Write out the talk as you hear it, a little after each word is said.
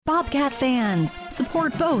Bobcat fans,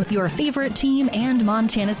 support both your favorite team and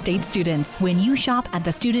Montana State students. When you shop at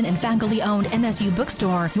the student and faculty-owned MSU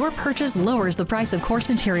bookstore, your purchase lowers the price of course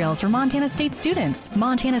materials for Montana State students.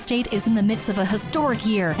 Montana State is in the midst of a historic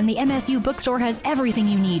year, and the MSU bookstore has everything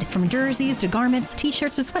you need, from jerseys to garments,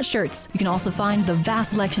 t-shirts to sweatshirts. You can also find the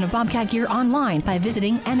vast selection of Bobcat gear online by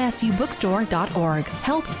visiting msubookstore.org.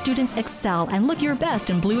 Help students excel and look your best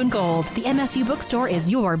in blue and gold. The MSU bookstore is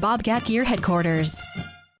your Bobcat gear headquarters.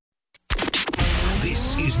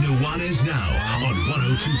 This is Nuanez Now on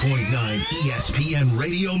 102.9 ESPN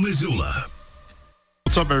Radio Missoula.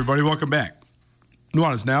 What's up, everybody? Welcome back.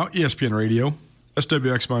 Nuanez Now, ESPN Radio,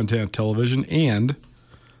 SWX Montana Television, and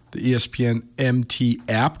the ESPN MT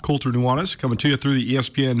app. Colter Nuanez coming to you through the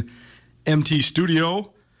ESPN MT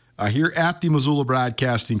studio here at the Missoula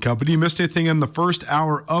Broadcasting Company. Missed anything in the first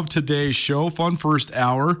hour of today's show? Fun first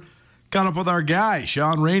hour. Caught up with our guy,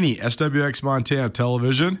 Sean Rainey, SWX Montana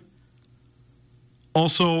Television.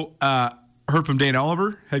 Also, heard from Dane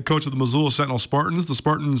Oliver, head coach of the Missoula Sentinel Spartans. The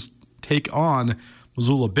Spartans take on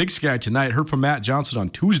Missoula Big Sky tonight. Heard from Matt Johnson on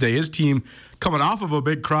Tuesday. His team coming off of a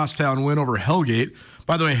big crosstown win over Hellgate.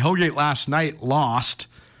 By the way, Hellgate last night lost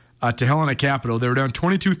to Helena Capital. They were down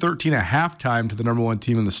 22-13 at halftime to the number one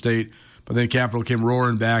team in the state, but then Capital came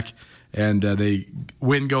roaring back, and they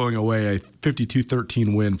win going away, a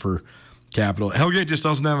 52-13 win for Capital. Hellgate just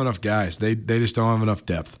doesn't have enough guys. They just don't have enough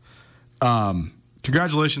depth.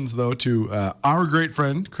 Congratulations, though, to our great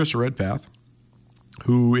friend, Krista Redpath,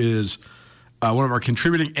 who is one of our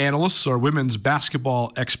contributing analysts, our women's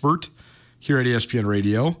basketball expert here at ESPN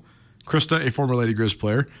Radio. Krista, a former Lady Grizz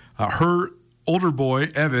player. Her older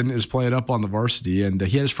boy, Evan, is playing up on the varsity, and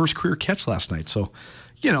he had his first career catch last night. So,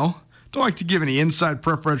 don't like to give any inside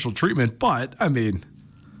preferential treatment, but,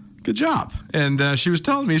 good job. And she was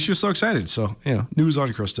telling me she was so excited. So, news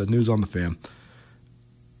on Krista, news on the fam.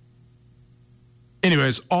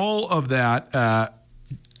 Anyways, all of that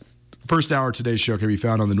first hour of today's show can be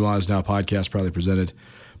found on the Nuanez Now podcast, proudly presented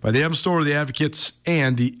by the M Store, the Advocates,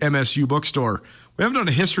 and the MSU Bookstore. We haven't done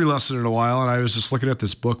a history lesson in a while, and I was just looking at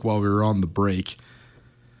this book while we were on the break.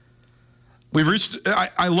 We've reached,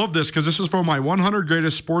 I love this because this is from my 100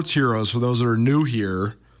 Greatest Sports Heroes, for those that are new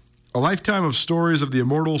here. A lifetime of stories of the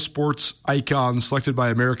immortal sports icons selected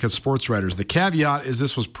by America's sports writers. The caveat is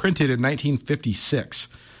this was printed in 1956.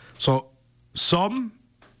 So some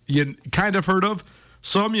you kind of heard of,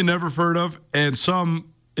 some you never heard of, and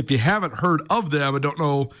some, if you haven't heard of them and don't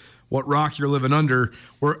know what rock you're living under,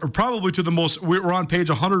 we're probably to the most, we're on page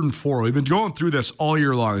 104. We've been going through this all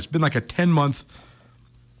year long. It's been like a 10-month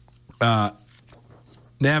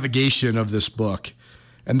navigation of this book,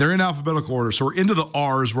 and they're in alphabetical order. So we're into the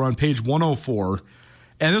R's. We're on page 104.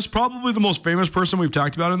 And this is probably the most famous person we've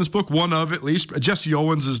talked about in this book, one of at least. Jesse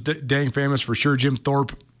Owens is dang famous for sure, Jim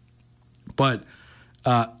Thorpe. But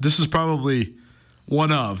this is probably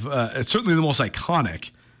one of, it's certainly the most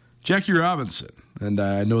iconic, Jackie Robinson. And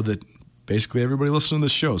I know that basically everybody listening to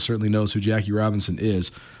this show certainly knows who Jackie Robinson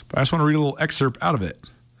is, but I just want to read a little excerpt out of it.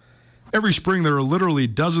 Every spring, there are literally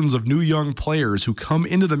dozens of new young players who come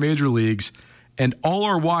into the major leagues, and all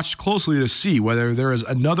are watched closely to see whether there is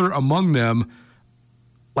another among them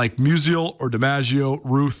like Musial or DiMaggio,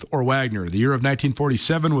 Ruth, or Wagner. The year of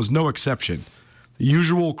 1947 was no exception. The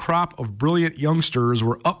usual crop of brilliant youngsters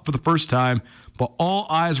were up for the first time, but all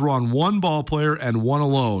eyes were on one ball player and one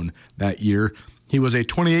alone that year. He was a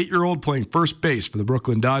 28-year-old playing first base for the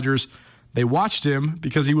Brooklyn Dodgers. They watched him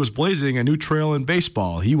because he was blazing a new trail in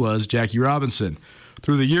baseball. He was Jackie Robinson.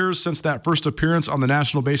 Through the years since that first appearance on the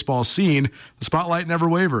national baseball scene, the spotlight never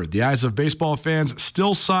wavered. The eyes of baseball fans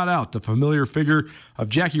still sought out the familiar figure of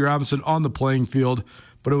Jackie Robinson on the playing field,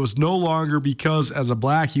 but it was no longer because as a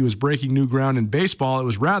black he was breaking new ground in baseball. It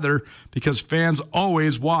was rather because fans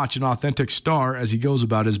always watch an authentic star as he goes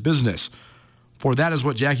about his business. For that is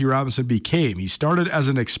what Jackie Robinson became. He started as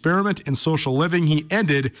an experiment in social living. He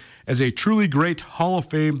ended as a truly great Hall of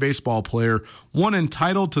Fame baseball player, one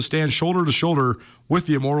entitled to stand shoulder to shoulder with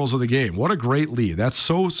the immortals of the game. What a great lead. That's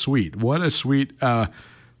so sweet. What a sweet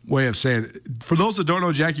way of saying it. For those that don't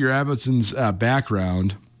know Jackie Robinson's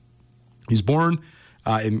background, he's born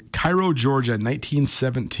in Cairo, Georgia in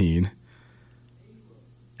 1917.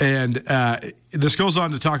 And this goes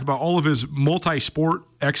on to talk about all of his multi-sport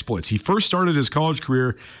exploits. He first started his college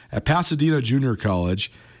career at Pasadena Junior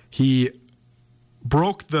College. He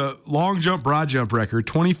broke the long jump, broad jump record,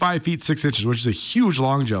 25 feet 6 inches, which is a huge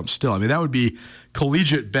long jump still. I mean, that would be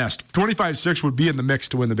collegiate best. 25-6 would be in the mix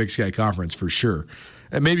to win the Big Sky Conference for sure.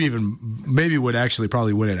 And maybe would actually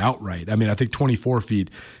probably win it outright. I mean, I think 24 feet,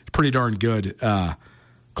 pretty darn good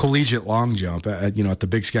collegiate long jump at the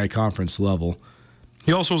Big Sky Conference level.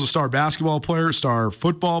 He also was a star basketball player, star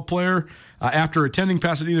football player. After attending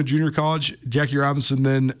Pasadena Junior College, Jackie Robinson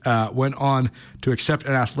then went on to accept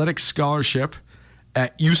an athletics scholarship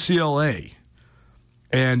at UCLA.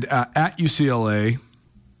 And at UCLA,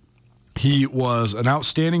 he was an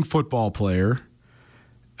outstanding football player.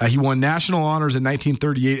 He won national honors in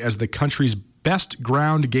 1938 as the country's best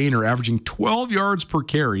ground gainer, averaging 12 yards per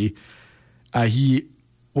carry. He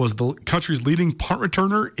was the country's leading punt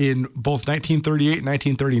returner in both 1938 and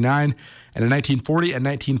 1939. And in 1940 and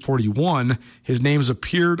 1941, his names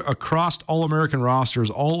appeared across All-American rosters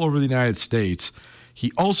all over the United States.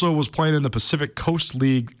 He also was playing in the Pacific Coast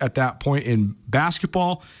League at that point in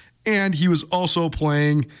basketball, and he was also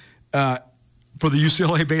playing for the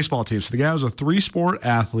UCLA baseball team. So the guy was a three-sport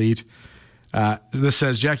athlete. This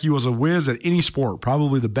says Jackie was a whiz at any sport,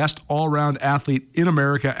 probably the best all-around athlete in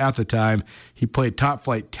America at the time. He played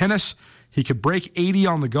top-flight tennis. He could break 80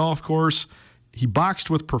 on the golf course. He boxed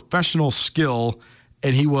with professional skill,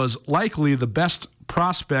 and he was likely the best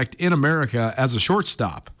prospect in America as a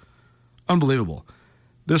shortstop. Unbelievable.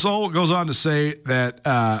 This all goes on to say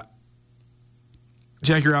that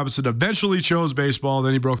Jackie Robinson eventually chose baseball,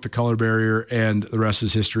 then he broke the color barrier, and the rest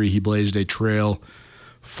is history. He blazed a trail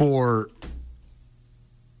for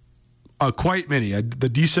quite many. The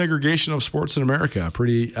desegregation of sports in America, a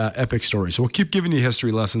pretty epic story. So we'll keep giving you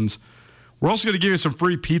history lessons. We're also going to give you some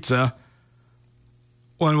free pizza.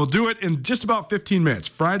 Well, and we'll do it in just about 15 minutes.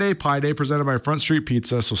 Friday Pie Day presented by Front Street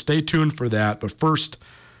Pizza, so stay tuned for that. But first,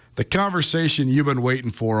 the conversation you've been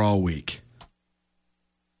waiting for all week.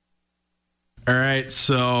 All right,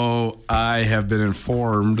 so I have been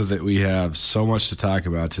informed that we have so much to talk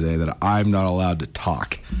about today that I'm not allowed to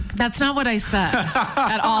talk. That's not what I said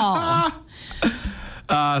at all.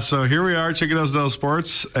 So here we are, Chicken Does No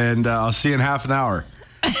Sports, and I'll see you in half an hour.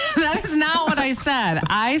 That is not what I said.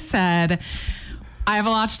 I said I have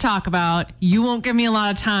a lot to talk about. You won't give me a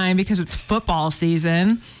lot of time because it's football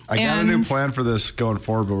season. I got a new plan for this going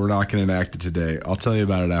forward, but we're not going to enact it today. I'll tell you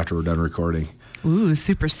about it after we're done recording. Ooh,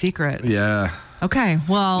 super secret. Yeah. Okay,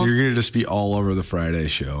 well. You're going to just be all over the Friday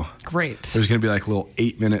show. Great. There's going to be like little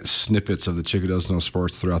 8-minute snippets of the Chicken Does No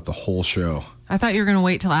Sports throughout the whole show. I thought you were going to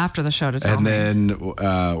wait till after the show to tell me. And then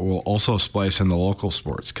we'll also splice in the local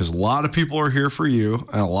sports because a lot of people are here for you,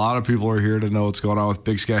 and a lot of people are here to know what's going on with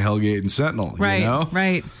Big Sky, Hellgate, and Sentinel. Right, you know?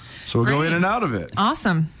 right. So we'll go in and out of it.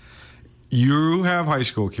 Awesome. You have high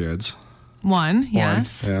school kids. One,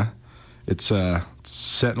 yes. Yeah. It's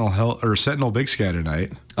Sentinel Big Sky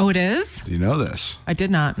tonight. Oh, it is? Do you know this? I did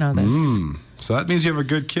not know this. So that means you have a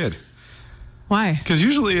good kid. Why? Because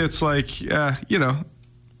usually it's like, the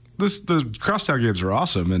crosstown games are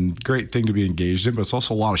awesome and great thing to be engaged in, but it's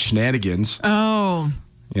also a lot of shenanigans. Oh.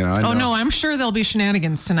 I know. No, I'm sure there'll be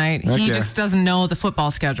shenanigans tonight. Okay. He just doesn't know the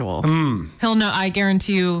football schedule. He'll know, I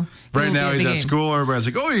guarantee you. Right now he's at school, everybody's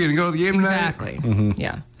like, oh, you're going to go to the game tonight? Exactly.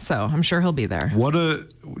 Yeah. So I'm sure he'll be there.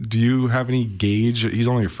 Do you have any gauge? He's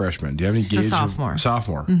only a freshman. Do you have any gauge? He's a sophomore.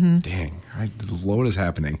 Sophomore. Dang. What is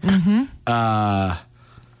happening? Do you have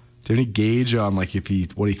any gauge on what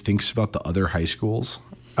he thinks about the other high schools?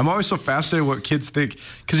 I'm always so fascinated what kids think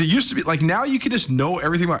because it used to be like now you can just know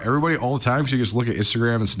everything about everybody all the time. So you just look at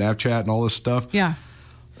Instagram and Snapchat and all this stuff. Yeah.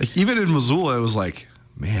 Like even in Missoula, it was like,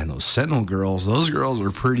 man, those Sentinel girls, those girls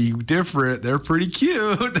are pretty different. They're pretty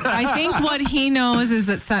cute. I think what he knows is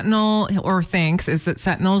that Sentinel's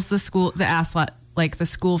the school, the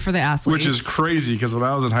school for the athletes. Which is crazy because when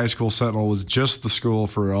I was in high school, Sentinel was just the school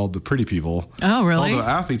for all the pretty people. Oh, really? All the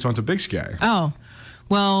athletes went to Big Sky. Oh,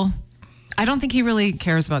 well, I don't think he really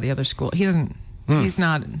cares about the other school. He doesn't. He's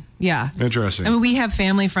not. Yeah. Interesting. I mean, we have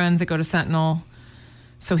family friends that go to Sentinel,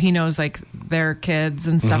 so he knows their kids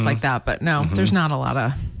and stuff like that. But no, there's not a lot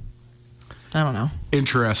of. I don't know.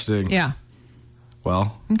 Interesting. Yeah.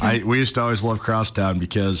 Well, okay. We used to always love Crosstown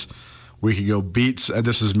because we could go beats. And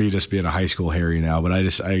this is me just being a high school Harry now, but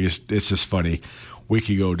it's just funny. We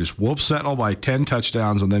could go just whoop Sentinel by 10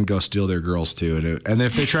 touchdowns and then go steal their girls too. And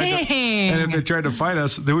if they tried to fight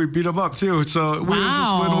us, then we beat them up too. So it was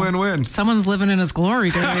just win-win-win. Someone's living in his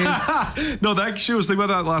glory days. No, that actually was thinking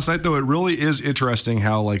about that last night though. It really is interesting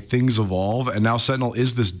how things evolve, and now Sentinel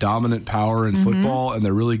is this dominant power in football, and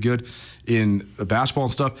they're really good in basketball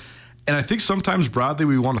and stuff. And I think sometimes broadly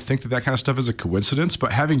we want to think that kind of stuff is a coincidence,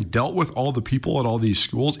 but having dealt with all the people at all these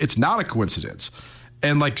schools, it's not a coincidence.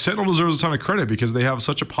 And Sentinel deserves a ton of credit because they have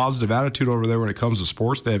such a positive attitude over there when it comes to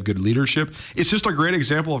sports. They have good leadership. It's just a great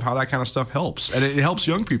example of how that kind of stuff helps. And it helps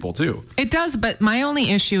young people too. It does, but my only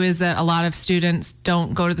issue is that a lot of students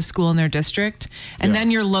don't go to the school in their district. And then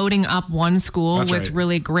you're loading up one school with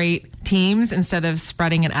really great teams instead of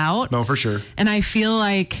spreading it out. No, for sure. And I feel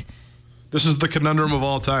like This is the conundrum of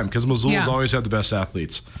all time because Missoula's Yeah. always had the best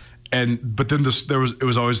athletes. But then it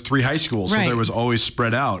was always 3 high schools, so Right. there was always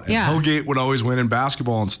spread out. And Yeah. Hillgate would always win in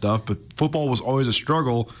basketball and stuff, but football was always a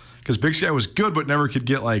struggle because Big Sky was good but never could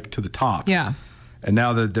get like to the top. Yeah. And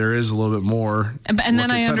now that there is a little bit more, And then look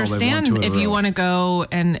at I Sentinel, they've won 2 understand in a if you row. want to go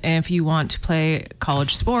and if you want to play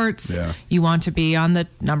college sports, Yeah. you want to be on the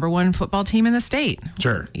number 1 football team in the state.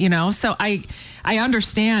 Sure. You know, so I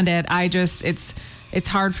understand it. I just it's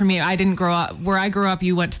hard for me. I didn't grow up where I grew up.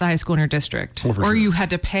 You went to the high school in your district, Oh, for or sure. you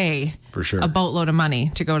had to pay For sure. a boatload of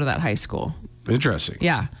money to go to that high school. Interesting.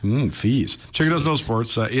 Yeah. Fees. Chicken Does No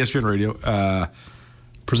Sports, ESPN Radio,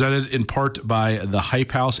 presented in part by the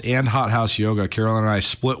Hype House and Hot House Yoga. Carolyn and I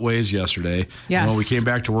split ways yesterday. Yes. And when we came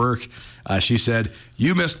back to work, she said,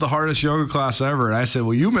 "You missed the hardest yoga class ever." And I said,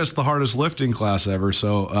 "Well, you missed the hardest lifting class ever."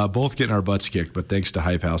 So both getting our butts kicked, but thanks to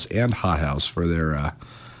Hype House and Hot House for their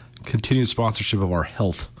continued sponsorship of our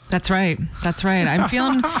health. That's right. That's right. I'm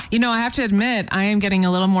feeling, I have to admit, I am getting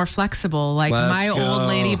a little more flexible. Like Let's my go. old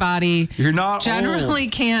lady body You're not generally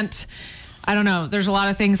old. can't. I don't know. There's a lot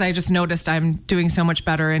of things I just noticed I'm doing so much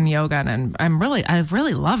better in yoga, and I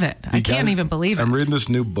really love it. I can't even believe it. I'm reading this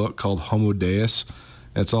new book called Homo Deus.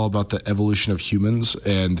 It's all about the evolution of humans,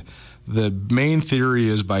 and the main theory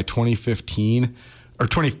is by 2050,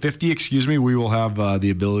 we will have the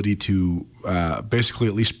ability to basically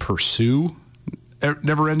at least pursue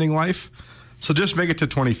never-ending life. So just make it to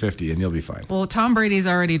 2050 and you'll be fine. Well, Tom Brady's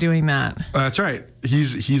already doing that. That's right.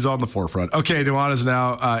 He's on the forefront. Okay, Nuanez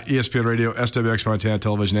now, ESPN Radio, SWX Montana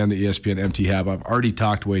Television, and the ESPN MT Hub. I've already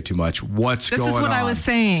talked way too much. This is what I was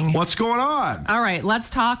saying. What's going on? All right,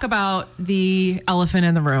 let's talk about the elephant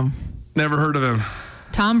in the room. Never heard of him.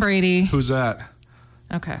 Tom Brady. Who's that?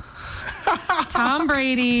 Okay. Tom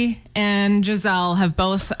Brady and Giselle have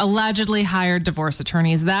both allegedly hired divorce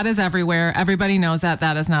attorneys. That is everywhere. Everybody knows that.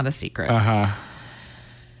 That is not a secret.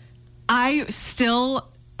 I still,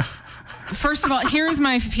 first of all, here's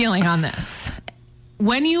my feeling on this.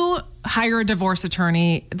 When you hire a divorce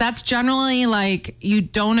attorney, that's generally like you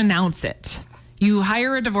don't announce it. You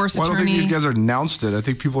hire a divorce Well, I attorney. don't think these guys are announced it. I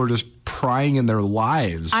think people are just prying in their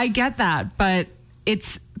lives. I get that, but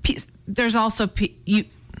there's also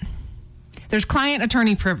there's client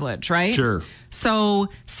attorney privilege, right? Sure. So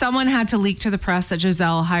someone had to leak to the press that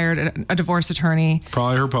Giselle hired a divorce attorney.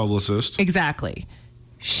 Probably her publicist. Exactly.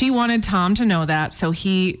 She wanted Tom to know that, so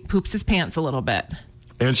he poops his pants a little bit.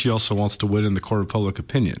 And she also wants to win in the court of public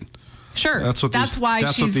opinion. Sure. That's what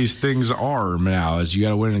these things are now, is you got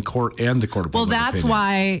to win in court and the court of public opinion. Well, that's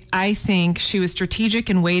why I think she was strategic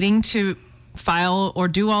in waiting to file or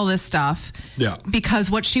do all this stuff. Yeah.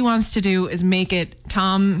 Because what she wants to do is make it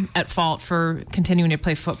Tom at fault for continuing to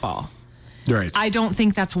play football. Right. I don't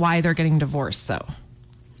think that's why they're getting divorced, though.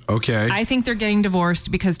 Okay. I think they're getting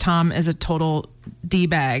divorced because Tom is a total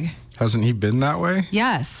D-bag. Hasn't he been that way?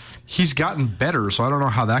 Yes. He's gotten better, so I don't know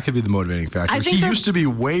how that could be the motivating factor. I think he used to be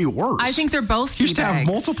way worse. I think they're both He used to have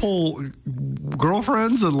D-bags. multiple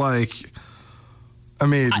girlfriends and I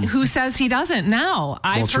mean... Who says he doesn't now?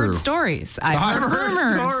 I've heard true. stories. I've I've heard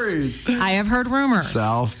heard rumors. stories. I have heard rumors.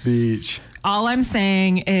 South Beach. All I'm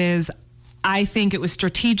saying is I think it was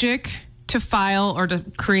strategic to file or to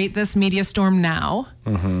create this media storm now,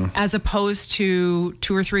 as opposed to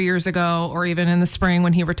 2 or 3 years ago, or even in the spring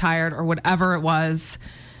when he retired, or whatever it was,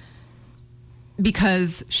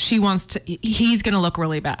 because he's going to look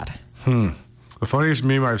really bad. The funniest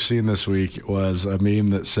meme I've seen this week was a meme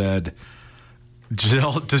that said,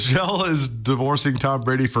 Giselle is divorcing Tom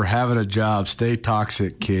Brady for having a job. Stay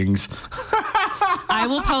toxic, Kings. I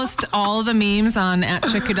will post all the memes on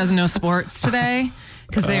 @ChickWhoDoesn'tKnowSports today,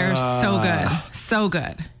 because they are so good. So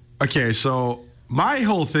good. Okay, so my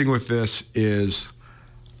whole thing with this is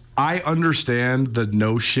I understand the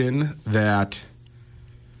notion that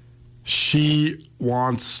she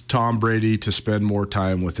wants Tom Brady to spend more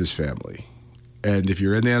time with his family. And if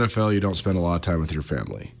you're in the NFL, you don't spend a lot of time with your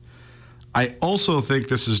family. I also think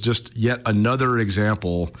this is just yet another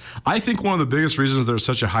example. I think one of the biggest reasons there's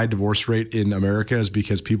such a high divorce rate in America is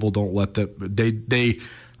because people don't let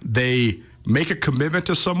they make a commitment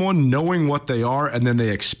to someone knowing what they are, and then they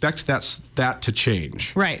expect that to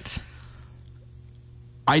change. Right.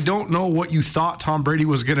 I don't know what you thought Tom Brady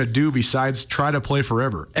was going to do besides try to play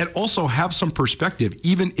forever. And also have some perspective.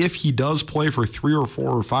 Even if he does play for 3 or 4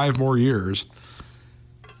 or 5 more years,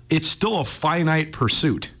 it's still a finite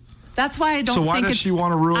pursuit. That's why I don't So why think does she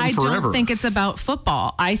want to ruin I forever? don't think it's about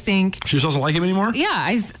football. I think She just doesn't like him anymore? yeah,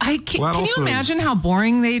 I can, Well, that can you also imagine how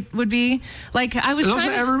boring they would be? Like I was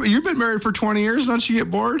trying to, You've been married for 20 years. Don't you get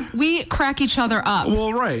bored? we crack each other up.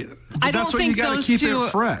 Well, right. But I that's don't why think you got to those keep two. it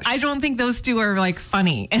fresh. I don't think those two are like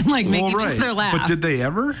funny and like make each other laugh. But did they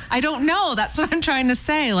ever? I don't know. That's what I'm trying to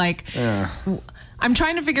say. Like, I'm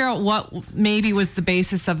trying to figure out what maybe was the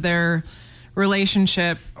basis of their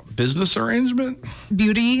relationship. Business arrangement?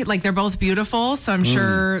 Beauty, like they're both beautiful, so I'm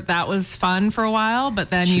sure that was fun for a while. But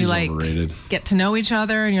then you She's like overrated. get to know each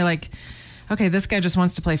other, and you're like, okay, this guy just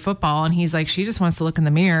wants to play football, and he's like, she just wants to look in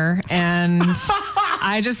the mirror, and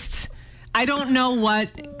I don't know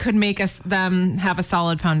what could make them have a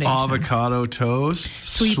solid foundation. Avocado toast,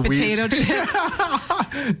 Sweet potato chips,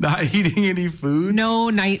 not eating any food. no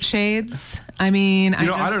nightshades. I mean, I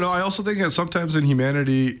don't know. I also think that sometimes in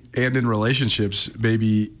humanity and in relationships,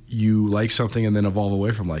 maybe you like something and then evolve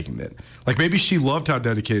away from liking it. Like maybe she loved how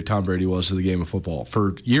dedicated Tom Brady was to the game of football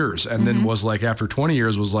for years, and then was like after 20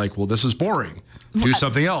 years was like, well, this is boring. Do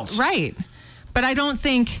something else. Right. But I don't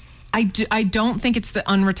think I don't think it's the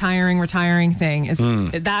retiring thing.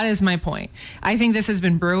 That is my point. I think this has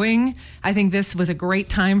been brewing. I think this was a great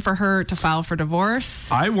time for her to file for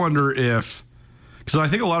divorce. I wonder if, because I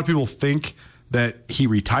think a lot of people think that he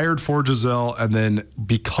retired for Giselle, and then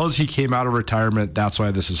because he came out of retirement, that's why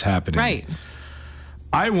this is happening. Right.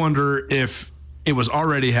 I wonder if it was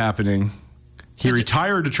already happening. He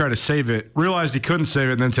retired to try to save it, realized he couldn't save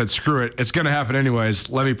it, and then said, screw it. It's going to happen anyways.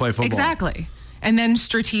 Let me play football. Exactly. And then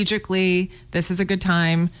strategically, this is a good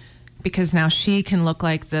time because now she can look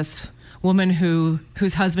like this woman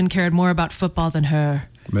whose husband cared more about football than her.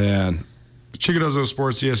 Man. Chicadozo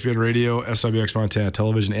Sports, ESPN Radio, SWX Montana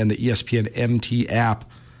Television, and the ESPN MT app.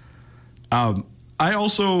 I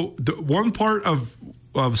also, one part of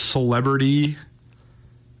celebrity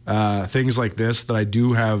things like this that I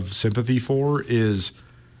do have sympathy for is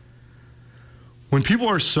when people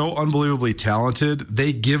are so unbelievably talented,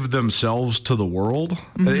 they give themselves to the world.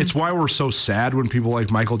 Mm-hmm. It's why we're so sad when people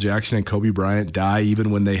like Michael Jackson and Kobe Bryant die,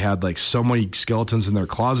 even when they had like so many skeletons in their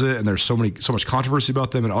closet and there's so much controversy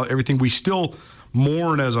about them and everything. We still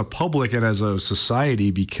mourn as a public and as a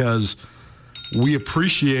society because we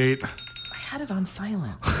appreciate. I had it on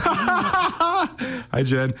silent. Hi,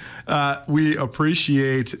 Jen. We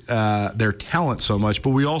appreciate their talent so much, but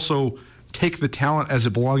we also take the talent as it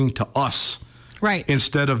belonging to us. Right.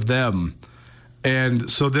 Instead of them. And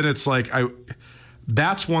so then it's like,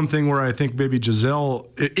 that's one thing where I think maybe Giselle,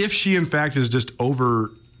 if she in fact is just over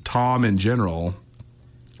Tom in general,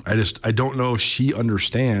 I don't know if she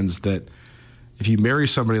understands that if you marry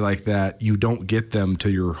somebody like that, you don't get them to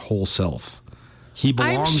your whole self. He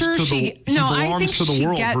belongs to the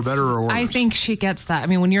world, for better or worse. I think she gets that. I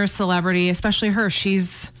mean, when you're a celebrity, especially her,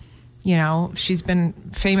 she's been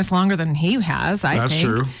famous longer than he has, I think. That's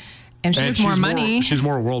true. And she has more money. She's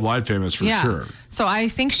more worldwide famous for sure. So I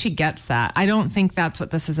think she gets that. I don't think that's what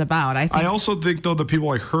this is about. I also think, though, that people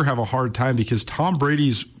like her have a hard time because Tom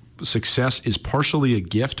Brady's success is partially a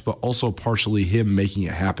gift, but also partially him making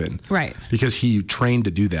it happen. Right. Because he trained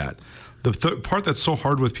to do that. The part that's so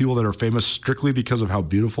hard with people that are famous strictly because of how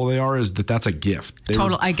beautiful they are is that that's a gift.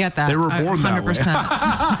 I get that. They were born 100%. that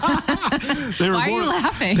way. Why are you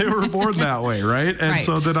laughing? They were born that way, right? And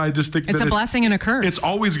so then I just think it's a blessing and a curse. It's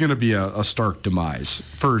always going to be a stark demise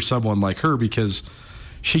for someone like her because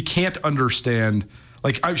she can't understand.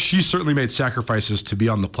 Like she certainly made sacrifices to be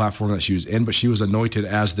on the platform that she was in, but she was anointed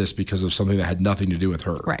as this because of something that had nothing to do with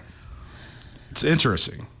her. Right. It's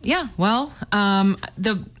interesting. Yeah. Well,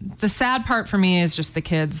 the sad part for me is just the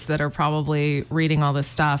kids that are probably reading all this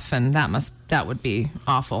stuff, and that would be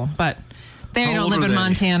awful. But they don't live in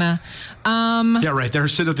Montana. Yeah, right. They're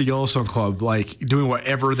sitting at the Yellowstone Club, like doing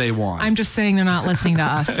whatever they want. I'm just saying they're not listening to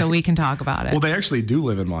us, so we can talk about it. Well, they actually do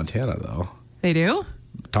live in Montana, though. They do?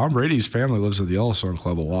 Tom Brady's family lives at the Yellowstone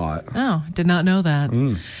Club a lot. Oh, did not know that.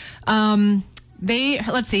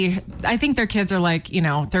 Let's see, I think their kids are like,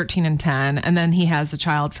 13 and 10, and then he has a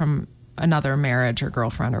child from another marriage or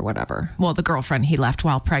girlfriend or whatever. Well, the girlfriend he left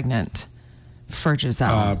while pregnant for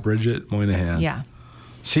Giselle. Bridget Moynihan. Yeah.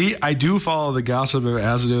 See, I do follow the gossip that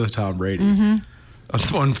has to do with Tom Brady.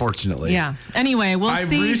 Mm-hmm. Unfortunately. Yeah. Anyway, I've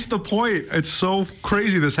reached the point. It's so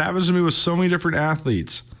crazy. This happens to me with so many different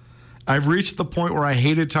athletes. I've reached the point where I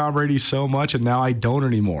hated Tom Brady so much, and now I don't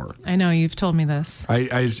anymore. I know. You've told me this.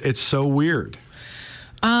 It's so weird.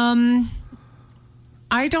 I'm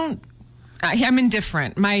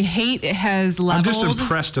indifferent. My hate has leveled. I'm just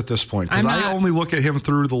impressed at this point because I only look at him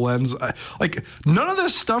through the lens. None of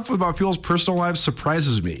this stuff about people's personal lives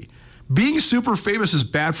surprises me being super famous is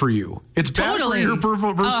bad for you. It's bad for your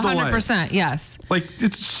personal life. 100%, yes. Like,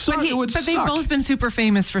 it's so, it would but suck. they've both been super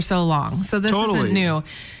famous for so long, so this isn't new.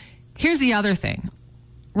 Here's the other thing,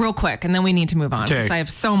 real quick, and then we need to move on because I have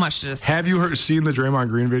so much to discuss. Have you seen the Draymond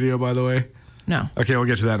Green video, by the way? No. Okay, we'll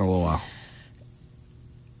get to that in a little while.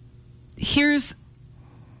 Here's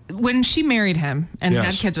when she married him and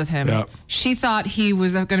had kids with him, she thought he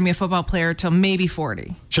was going to be a football player till maybe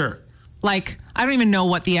 40. Sure. Like, I don't even know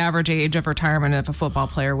what the average age of retirement of a football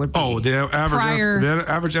player would be. Oh, the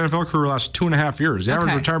average NFL career lasts 2.5 years. The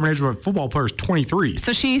average retirement age of a football player is 23.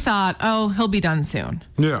 So she thought, oh, he'll be done soon.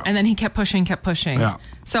 Yeah. And then he kept pushing. Yeah.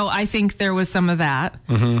 So I think there was some of that.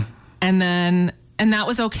 Mm-hmm. And that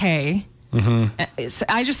was okay. Mm-hmm.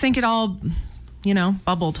 I just think it all,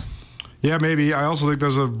 bubbled. Yeah, maybe. I also think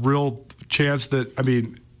there's a real chance that,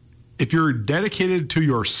 if you're dedicated to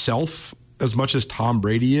yourself as much as Tom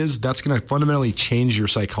Brady is, that's going to fundamentally change your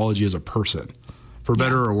psychology as a person, for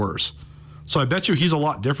better or worse. So I bet you he's a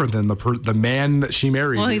lot different than the man that she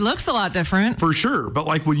married. Well, he looks a lot different. For sure. But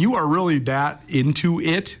like when you are really that into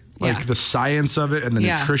it, like the science of it and the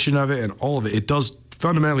nutrition of it and all of it, it does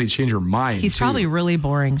fundamentally change your mind. He's probably really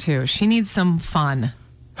boring too. She needs some fun.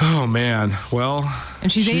 Oh man, well,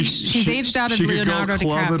 and she's aged out of Leonardo DiCaprio. She could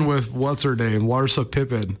go clubbing with what's her name, Larsa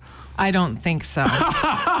Pippen. I don't think so.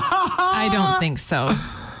 I don't think so.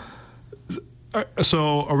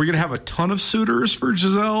 So, are we going to have a ton of suitors for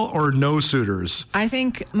Gisele or no suitors? I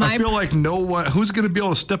think I feel like no one. Who's going to be able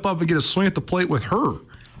to step up and get a swing at the plate with her?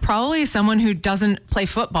 Probably someone who doesn't play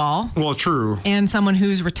football. Well, true. And someone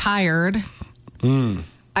who's retired.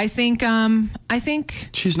 I think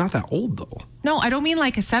she's not that old though. No, I don't mean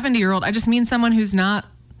like a 70-year-old. I just mean someone who's not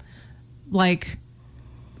like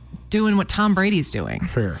doing what Tom Brady's doing.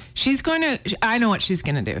 Fair. I know what she's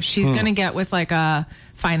going to do. She's going to get with like a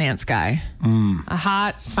finance guy. A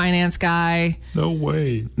hot finance guy. No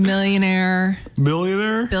way. Millionaire?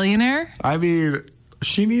 Billionaire?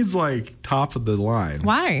 She needs like top of the line.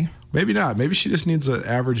 Why? Maybe not. Maybe she just needs an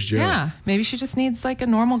average Joe. Yeah. Maybe she just needs like a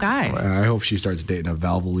normal guy. I hope she starts dating a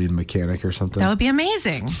Valvoline mechanic or something. That would be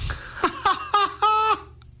amazing.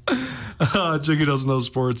 Jiggy Doesn't Know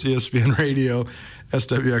Sports, ESPN Radio,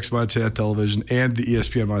 SWX Montana Television, and the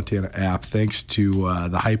ESPN Montana app. Thanks to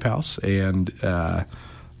the Hype House and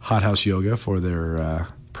Hot House Yoga for their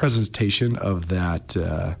presentation of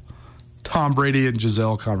that Tom Brady and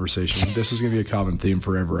Gisele conversation. This is going to be a common theme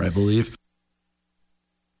forever, I believe.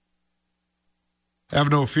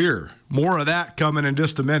 Have no fear. More of that coming in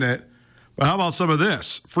just a minute. But how about some of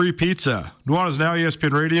this? Free pizza. Nuanez Now,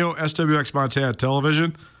 ESPN Radio, SWX Montana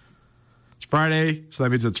Television. It's Friday, so that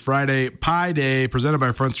means it's Friday Pie Day, presented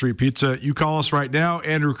by Front Street Pizza. You call us right now.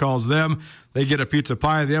 Andrew calls them. They get a pizza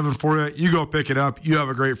pie in the oven for you. You go pick it up. You have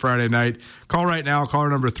a great Friday night. Call right now. Caller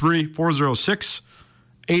number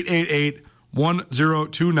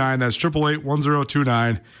 3-406-888-1029. That's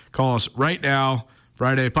 888-1029. Call us right now.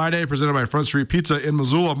 Friday Pie Day, presented by Front Street Pizza in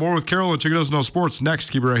Missoula. More with Carol and Jiggy Doesn't Know Sports next.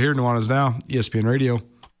 Keep it right here. Nuanez Now, ESPN Radio.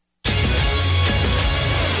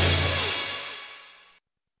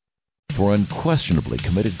 For unquestionably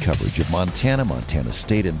committed coverage of Montana, Montana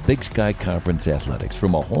State, and Big Sky Conference athletics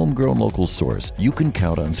from a homegrown local source, you can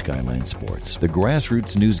count on Skyline Sports. The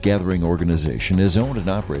grassroots news-gathering organization is owned and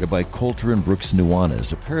operated by Coulter and Brooks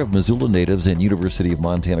Nuanez, a pair of Missoula natives and University of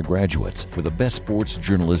Montana graduates. For the best sports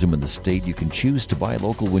journalism in the state, you can choose to buy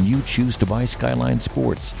local when you choose to buy Skyline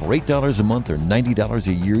Sports. For $8 a month or $90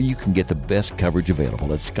 a year, you can get the best coverage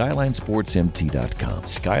available at SkylineSportsMT.com.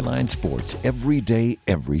 Skyline Sports, every day,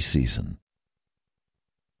 every season.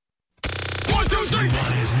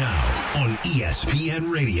 Nuanez Now on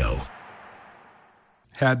ESPN Radio.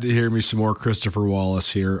 Had to hear me some more Christopher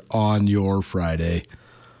Wallace here on your Friday.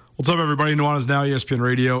 What's up, everybody? Nuanez Now, ESPN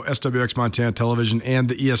Radio, SWX Montana Television, and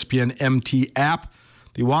the ESPN MT app.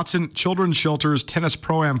 The Watson Children's Shelter's Tennis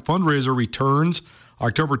Pro-Am fundraiser returns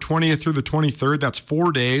October 20th through the 23rd. That's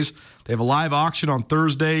 4 days. They have a live auction on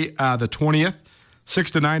Thursday, the 20th,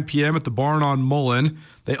 6 to 9 p.m. at the Barn on Mullen.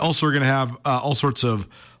 They also are going to have all sorts of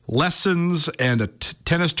lessons and a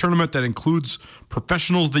tennis tournament that includes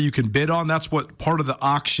professionals that you can bid on. That's what part of the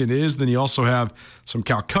auction is. Then you also have some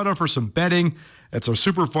Calcutta for some betting. It's a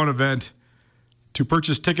super fun event. To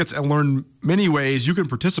purchase tickets and learn many ways you can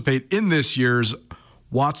participate in this year's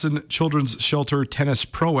Watson Children's Shelter Tennis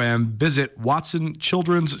Pro-Am, visit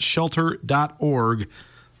watsonchildrensshelter.org.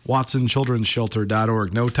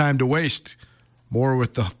 watsonchildrensshelter.org. No time to waste. More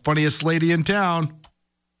with the funniest lady in town.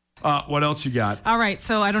 What else you got? All right,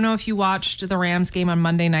 so I don't know if you watched the Rams game on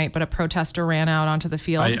Monday night, but a protester ran out onto the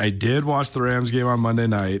field. I did watch the Rams game on Monday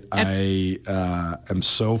night. I am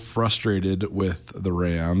so frustrated with the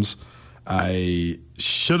Rams. I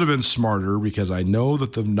should have been smarter because I know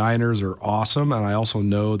that the Niners are awesome, and I also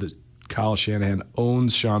know that Kyle Shanahan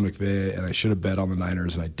owns Sean McVay, and I should have bet on the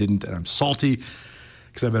Niners, and I didn't, and I'm salty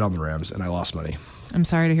because I bet on the Rams, and I lost money. I'm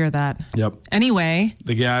sorry to hear that. Yep. Anyway.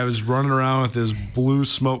 The guy was running around with his blue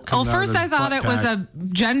smoke coming out of his first I thought it butt was pack. a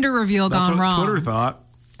gender reveal That's gone what wrong. Twitter thought.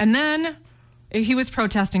 And then he was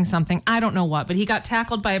protesting something. I don't know what, but he got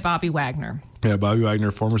tackled by Bobby Wagner. Yeah, Bobby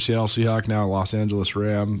Wagner, former Seattle Seahawk, now Los Angeles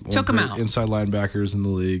Ram. Took him out. Inside linebackers in the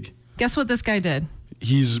league. Guess what this guy did?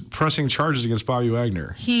 He's pressing charges against Bobby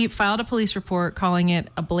Wagner. He filed a police report calling it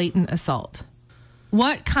a blatant assault.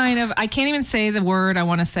 What kind of, I can't even say the word I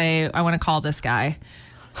want to call this guy.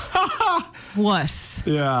 Wuss.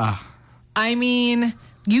 Yeah. I mean,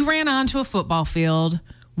 you ran onto a football field.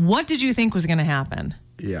 What did you think was going to happen?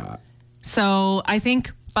 Yeah. So I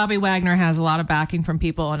think Bobby Wagner has a lot of backing from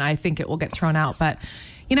people, and I think it will get thrown out. But,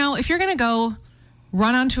 if you're going to go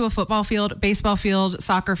run onto a football field, baseball field,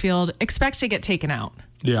 soccer field, expect to get taken out.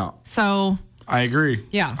 Yeah. So I agree.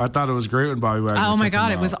 Yeah. I thought it was great when Bobby Wagner oh my took him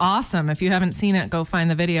God, it out. was awesome. If you haven't seen it, go find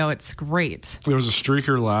the video. It's great. There was a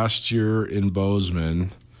streaker last year in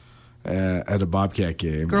Bozeman at a Bobcat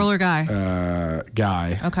game. Girl or guy?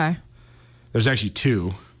 Guy. Okay. There's actually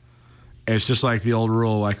two. And it's just like the old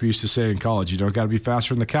rule, like we used to say in college, you don't got to be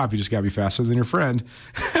faster than the cop, you just got to be faster than your friend.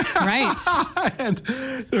 Right. And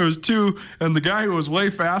there was two, and the guy who was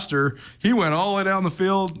way faster, he went all the way down the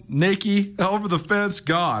field, naked, over the fence,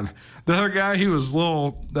 gone. The other guy, he was a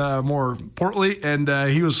little more portly, and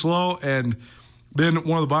he was slow, and then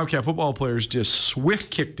one of the Bobcat football players just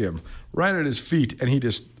swift kicked him right at his feet, and he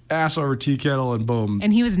just ass over tea kettle, and boom.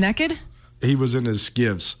 And he was naked? He was in his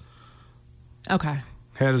skivs. Okay.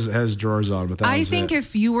 Had his drawers on, but that I was think it.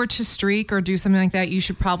 if you were to streak or do something like that, you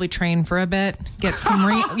should probably train for a bit. Get some,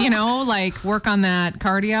 work on that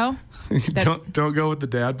cardio. Don't go with the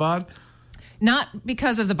dad bod. Not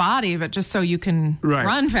because of the body, but just so you can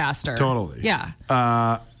run faster. Totally. Yeah.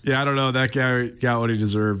 I don't know. That guy got what he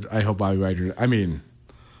deserved. I hope Bobby Wagner. I mean,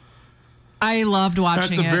 I loved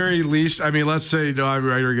watching it. at the very least, I mean, let's say Bobby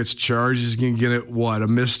Wagner gets charged. He's going to get a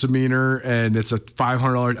misdemeanor, and it's a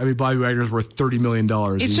 $500. I mean, Bobby Wagner's worth $30 million.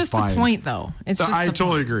 It's just the point, though. I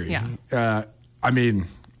totally agree. Yeah. I mean,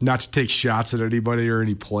 not to take shots at anybody or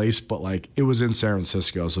any place, but it was in San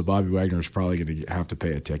Francisco, so Bobby Wagner's probably going to have to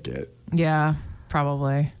pay a ticket. Yeah,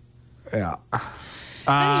 probably. Yeah.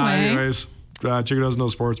 Anyways. Chicken Doesn't Know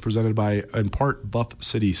Sports presented by, in part, Buff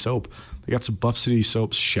City Soap. They got some Buff City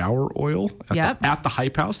Soap shower oil at the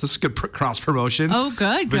Hype House. This is good cross promotion. Oh,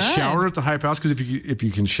 good. But shower at the Hype House, because if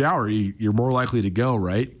you can shower, you're more likely to go,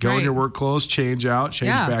 right? Go in your work clothes, change out,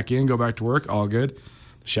 change back in, go back to work, all good.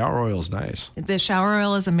 The shower oil is nice. The shower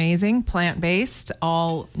oil is amazing, plant-based,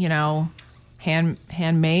 all,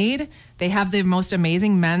 handmade. They have the most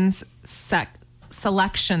amazing men's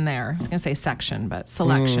selection there. I was going to say section, but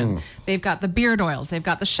selection. They've got the beard oils. They've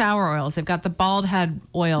got the shower oils. They've got the bald head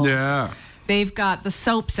oils. Yeah. They've got the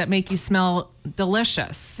soaps that make you smell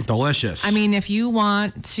delicious. Delicious. I mean, if you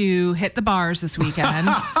want to hit the bars this weekend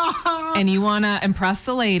and you want to impress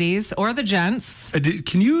the ladies or the gents.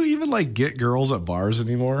 Can you even get girls at bars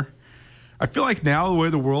anymore? I feel like now the way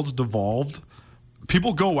the world's devolved,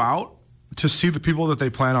 people go out to see the people that they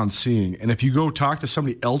plan on seeing. And if you go talk to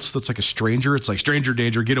somebody else that's like a stranger, it's like stranger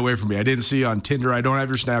danger, get away from me. I didn't see you on Tinder. I don't have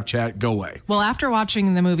your Snapchat. Go away. Well, after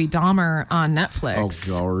watching the movie Dahmer on Netflix.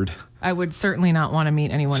 Oh, God. I would certainly not want to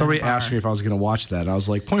meet anyone. Somebody asked me if I was going to watch that. And I was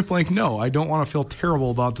like, point blank, no. I don't want to feel terrible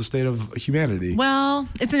about the state of humanity. Well,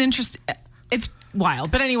 it's wild.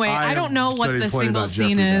 But anyway, I don't know what the single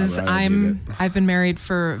scene is. I've been married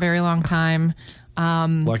for a very long time.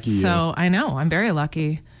 Lucky you. So I know. I'm very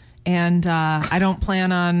lucky. And I don't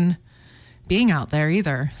plan on being out there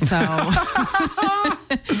either. So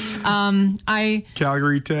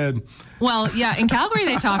Calgary 10. Well, yeah, in Calgary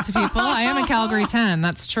they talk to people. I am a Calgary 10.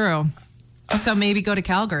 That's true. So maybe go to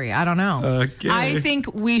Calgary. I don't know. Okay. I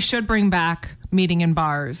think we should bring back meeting in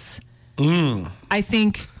bars. I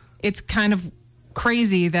think it's kind of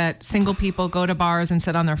crazy that single people go to bars and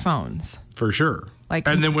sit on their phones. For sure.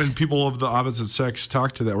 And then when people of the opposite sex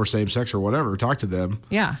talk to them, or same sex or whatever, talk to them.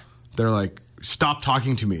 Yeah. They're like, stop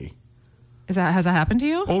talking to me. Has that happened to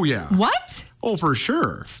you? Oh, yeah. What? Oh, for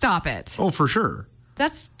sure. Stop it. Oh, for sure.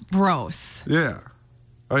 That's gross. Yeah.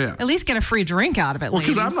 Oh, yeah. At least get a free drink out of it, Well,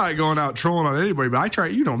 because ladies. I'm not going out trolling on anybody, but I try,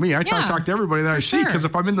 me, I try to talk to everybody that I see, because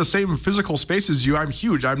if I'm in the same physical space as you, I'm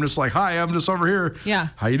huge. I'm just like, hi, I'm just over here. Yeah.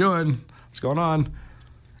 How you doing? What's going on?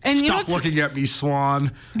 And Stop looking at me,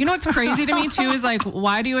 Swan. You know what's crazy to me, too, is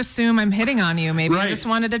why do you assume I'm hitting on you? Maybe I just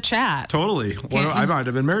wanted to chat. Totally. Well, I might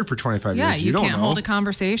have been married for 25 years. Yeah, you don't can't know. hold a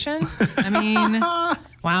conversation. I mean,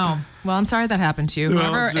 Wow. Well, I'm sorry that happened to you.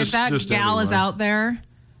 Well, Whoever, if that gal is everyone. out there,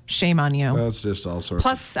 shame on you. That's just all sorts.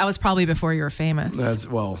 Plus, I was probably before you were famous. That's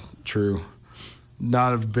true.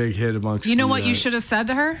 Not a big hit amongst. You know what you should have said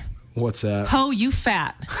to her? What's that? Ho, you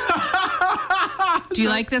fat. Do you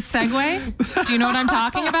like this segue? Do you know what I'm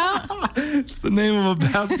talking about? It's the name of a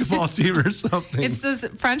basketball team or something. It's this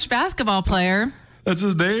French basketball player, That's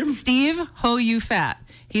his name? Steve Ho You Fat.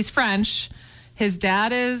 He's French. His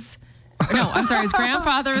dad is, his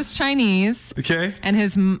grandfather is Chinese. Okay. And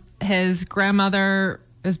his grandmother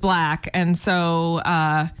is black. And so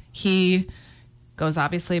he goes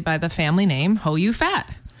obviously by the family name Ho You Fat.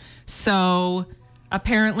 So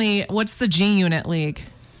apparently, what's the G Unit League?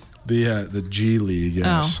 The G League,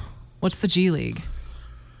 yes. Oh, what's the G League?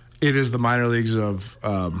 It is the minor leagues of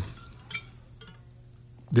the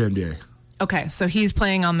NBA. Okay, so he's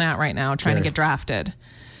playing on that right now, trying to get drafted.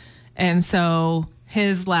 And so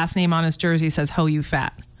his last name on his jersey says Ho You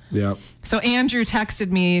Fat. Yep. So Andrew texted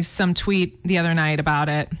me some tweet the other night about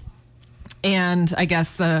it. And I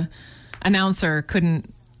guess the announcer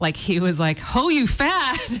couldn't, he was like, Ho You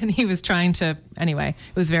Fat. And he was trying to, anyway,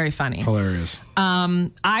 it was very funny. Hilarious.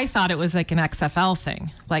 I thought it was like an XFL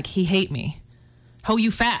thing. Like, he hate me. Ho You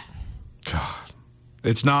Fat. God.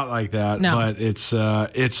 It's not like that, No. but it's an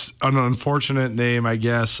unfortunate name, I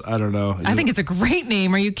guess. I don't know. I think it's a great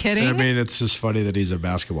name. Are you kidding? I mean, it's just funny that he's a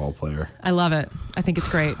basketball player. I love it. I think it's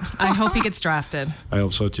great. I hope he gets drafted. I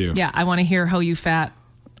hope so too. Yeah, I want to hear Ho You Fat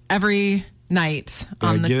every night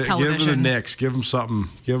on the television. Give him the Knicks. Give him something.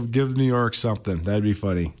 Give New York something. That'd be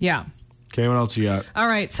funny. Yeah. Okay, what else you got? All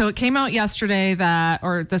right. So it came out yesterday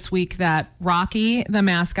this week that Rocky, the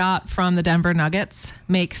mascot from the Denver Nuggets,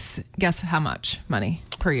 makes, guess how much money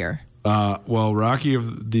per year? Well, Rocky,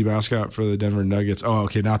 the mascot for the Denver Nuggets. Oh,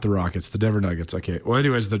 okay, not the Rockets. The Denver Nuggets. Okay. Well,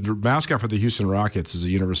 anyways, the mascot for the Houston Rockets is a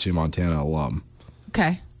University of Montana alum.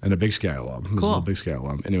 Okay. And a Big Sky alum. He's Cool. a Big Sky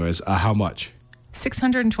alum. Anyways, how much?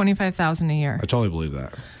 $625,000 a year. I totally believe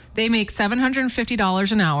that. They make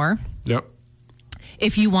 $750 an hour. Yep.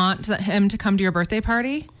 If you want him to come to your birthday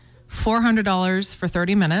party, $400 for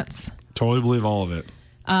 30 minutes. Totally believe all of it.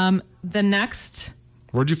 The next,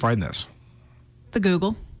 Where'd you find this? the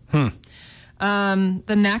Google.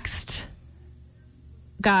 The next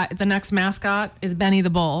guy, the next mascot is Benny the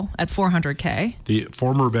Bull at $400K. The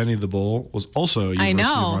former Benny the Bull was also a University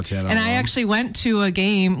of Montana And I alum. actually went to a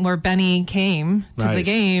game where Benny came to the Nice.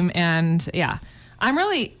 game, and yeah,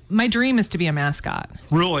 my dream is to be a mascot.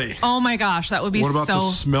 Really? Oh my gosh, that would be What about so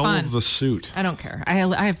the smell fun. of the suit? I don't care. I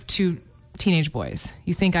have 2 teenage boys.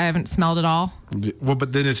 You think I haven't smelled it all? Well,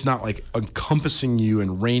 but then it's not like encompassing you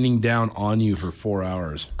and raining down on you for 4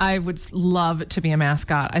 hours. I would love to be a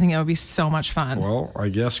mascot. I think that would be so much fun. Well, I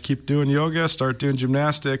guess keep doing yoga, start doing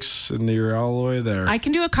gymnastics, and you're all the way there. I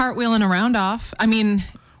can do a cartwheel and a round off. I mean,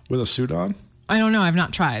 With a suit on? I don't know. I've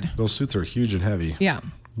not tried. Those suits are huge and heavy. Yeah.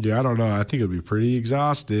 Yeah, I don't know. I think it would be pretty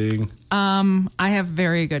exhausting. I have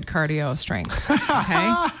very good cardio strength.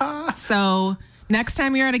 Okay. So next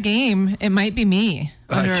time you're at a game, it might be me.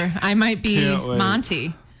 I might be can't wait.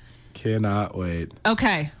 Monty. Cannot wait.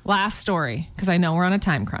 Okay. Last story, because I know we're on a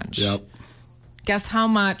time crunch. Yep. Guess how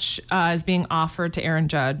much is being offered to Aaron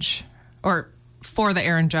Judge, or for the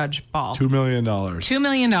Aaron Judge ball? $2 million. $2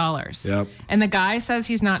 million. Yep. And the guy says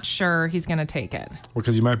he's not sure he's going to take it.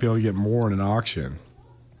 Because you might be able to get more in an auction.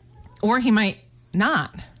 Or he might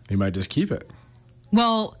not. You might just keep it.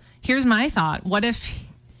 Well, here's my thought. What if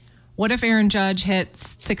Aaron Judge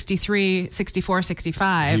hits 63, 64,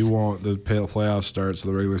 65? He won't. The playoffs start, so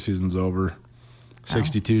the regular season's over.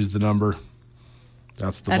 62 is the number.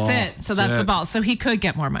 That's the ball. That's it. So that's the ball. So he could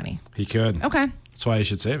get more money. He could. Okay. That's why you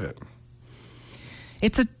should save it.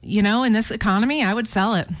 It's in this economy, I would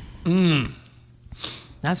sell it.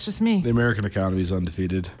 That's just me. The American economy is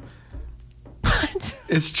undefeated. What?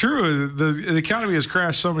 It's true. The economy has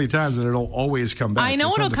crashed so many times that it'll always come back. I know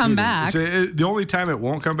It's it'll come undefeated. back. The only time it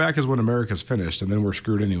won't come back is when America's finished, and then we're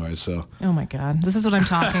screwed anyway. So. Oh my God. This is what I'm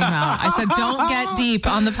talking about. I said, don't get deep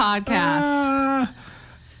on the podcast.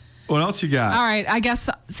 What else you got? All right. I guess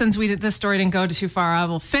since this story didn't go too far, I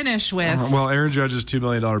will finish with. Well, Aaron Judge's $2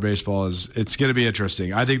 million baseball it's going to be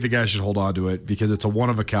interesting. I think the guy should hold on to it because it's a one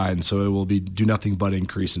of a kind, so it will do nothing but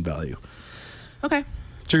increase in value. Okay.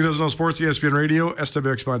 Check those no sports, ESPN Radio,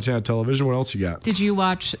 SWX Montana Television. What else you got? Did you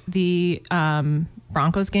watch the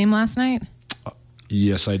Broncos game last night?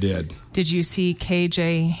 Yes, I did. Did you see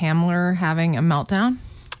KJ Hamler having a meltdown?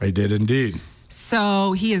 I did indeed.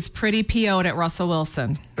 So he is pretty PO'd at Russell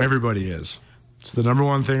Wilson. Everybody is. It's the number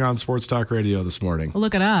one thing on Sports Talk Radio this morning.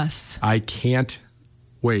 Look at us. I can't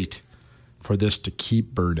wait for this to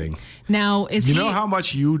keep burning. Now, You know how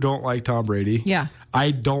much you don't like Tom Brady? Yeah.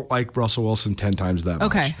 I don't like Russell Wilson 10 times that much.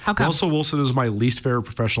 Okay, how come? Russell Wilson is my least favorite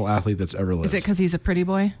professional athlete that's ever lived. Is it because he's a pretty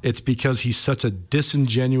boy? It's because he's such a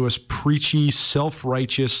disingenuous, preachy,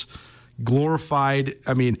 self-righteous, glorified.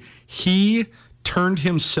 I mean, he turned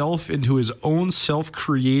himself into his own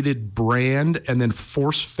self-created brand and then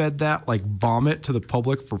force-fed that like vomit to the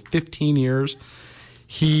public for 15 years.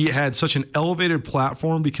 He had such an elevated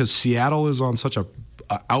platform because Seattle is on such a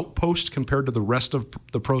outpost compared to the rest of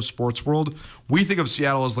the pro sports world. We think of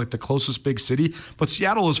Seattle as like the closest big city, but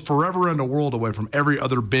Seattle is forever and a world away from every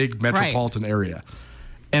other big metropolitan area.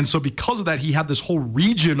 And so because of that, he had this whole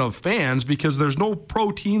region of fans because there's no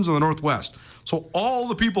pro teams in the Northwest. So all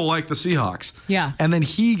the people like the Seahawks. Yeah. And then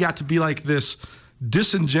he got to be like this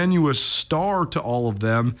disingenuous star to all of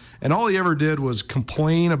them. And all he ever did was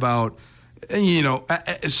complain about, you know,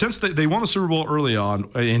 since they won the Super Bowl early on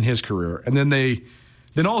in his career. And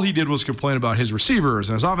then all he did was complain about his receivers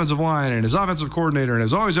and his offensive line and his offensive coordinator, and it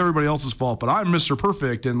was always everybody else's fault. But I'm Mr.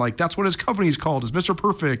 Perfect. And like, that's what his company's called, is Mr.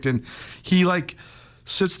 Perfect. And he like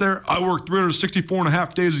sits there, I work 364 and a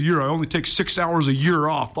half days a year. I only take 6 hours a year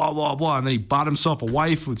off, blah, blah, blah. And then he bought himself a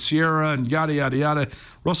wife with Sierra and yada, yada, yada.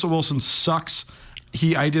 Russell Wilson sucks.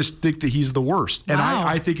 I just think that he's the worst. And Wow.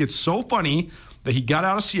 I think it's so funny that he got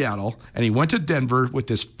out of Seattle and he went to Denver with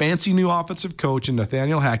this fancy new offensive coach and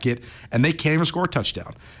Nathaniel Hackett, and they can't even score a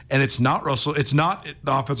touchdown. And it's not Russell. It's not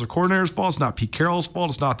the offensive coordinator's fault. It's not Pete Carroll's fault.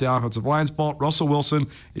 It's not the offensive line's fault. Russell Wilson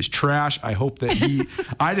is trash. I hope that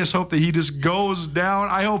I just hope that he just goes down.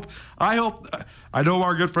 I know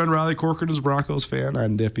our good friend Riley Corcoran is a Broncos fan,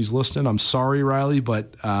 and if he's listening, I'm sorry, Riley,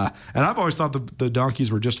 but and I've always thought the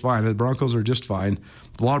Donkeys were just fine. The Broncos are just fine.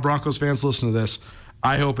 A lot of Broncos fans listen to this.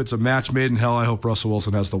 I hope it's a match made in hell. I hope Russell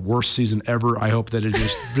Wilson has the worst season ever. I hope that it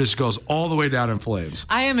just goes all the way down in flames.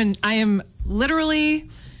 I am literally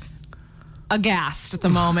aghast at the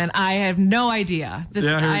moment. I have no idea.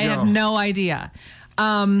 I have no idea.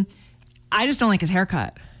 I just don't like his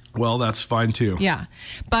haircut. Well, that's fine too. Yeah,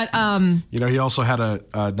 but you know, he also had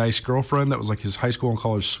a nice girlfriend that was like his high school and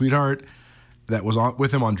college sweetheart that was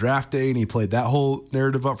with him on draft day, and he played that whole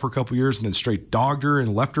narrative up for a couple years and then straight dogged her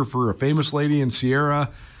and left her for a famous lady in Sierra.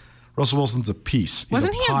 Russell Wilson's a piece.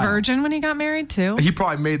 Wasn't he a virgin when he got married too? He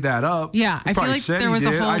probably made that up. Yeah, I feel like there was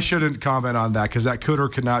a whole... I shouldn't comment on that because that could or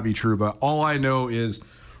could not be true, but all I know is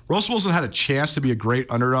Russell Wilson had a chance to be a great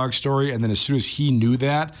underdog story, and then as soon as he knew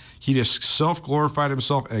that, he just self-glorified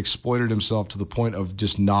himself and exploited himself to the point of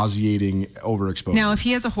just nauseating overexposure. Now, if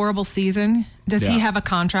he has a horrible season, does he have a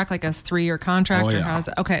contract, like a 3-year contract? Oh, or yeah.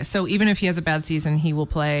 Okay, so even if he has a bad season, he will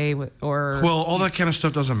play or... Well, all that kind of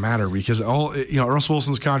stuff doesn't matter because Russell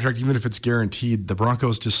Wilson's contract, even if it's guaranteed, the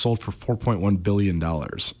Broncos just sold for $4.1 billion.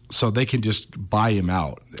 So they can just buy him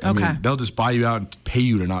out. I mean, they'll just buy you out and pay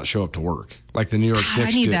you to not show up to work. Like the New York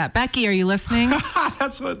Knicks I need did. that. Becky, are you listening?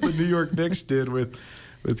 That's what the New York Knicks did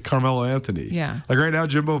with Carmelo Anthony. Yeah. Like right now,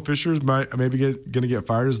 Jimbo Fisher is maybe going to get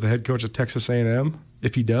fired as the head coach at Texas A&M.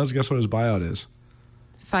 If he does, guess what his buyout is?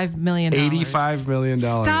 $5 million. $85 million.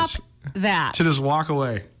 Stop that. To just walk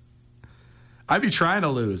away. I'd be trying to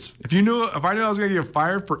lose. If I knew I was going to get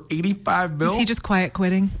fired for $85 million. Is he just quiet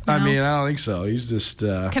quitting? I mean, I don't think so. He's just.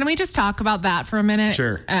 Can we just talk about that for a minute?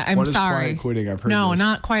 Sure. I'm what is sorry. Quiet quitting? I've heard. No, this.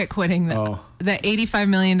 not quiet quitting. The $85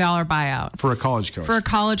 million buyout for a college coach. For a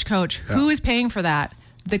college coach, who is paying for that?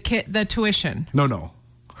 The tuition. No.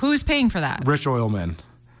 Who is paying for that? Rich oil men.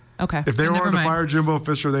 Okay. If they wanted to fire Jimbo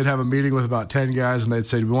Fisher, they'd have a meeting with about 10 guys, and they'd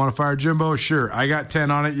say, "Do we want to fire Jimbo? Sure. I got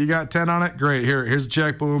 10 on it. You got 10 on it? Great. Here's a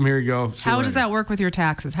check. Boom. Here you go." How does that work with your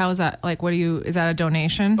taxes? How is that? Like, is that a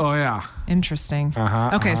donation? Oh, yeah. Interesting.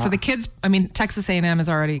 Okay, so the kids, Texas A&M is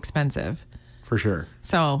already expensive. For sure.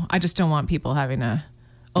 So I just don't want people having to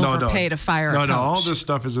overpay to fire a coach. No, all this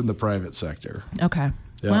stuff is in the private sector. Okay.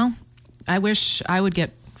 Yeah. Well, I wish I would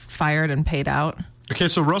get fired and paid out. Okay,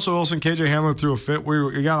 so Russell Wilson, KJ Hamler threw a fit.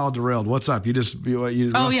 We got all derailed. What's up?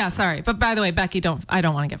 Yeah, sorry. But by the way, Becky, I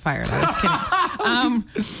don't want to get fired. I was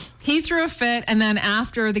kidding. He threw a fit, and then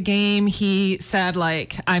after the game, he said,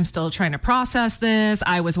 like, I'm still trying to process this.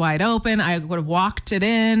 I was wide open. I would have walked it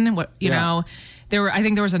in. I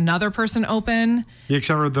think there was another person open. Yeah,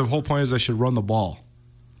 except the whole point is they should run the ball.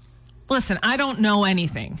 Listen, I don't know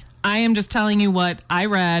anything. I am just telling you what I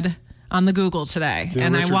read on the Google today. Do you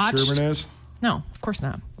know who Richard Sherman is? No, of course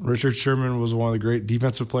not. Richard Sherman was one of the great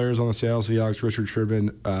defensive players on the Seattle Seahawks. Richard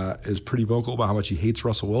Sherman is pretty vocal about how much he hates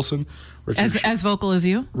Russell Wilson. As vocal as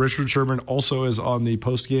you? Richard Sherman also is on the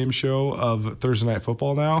post-game show of Thursday Night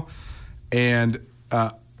Football now. And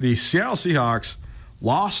the Seattle Seahawks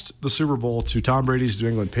lost the Super Bowl to Tom Brady's New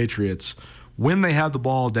England Patriots when they had the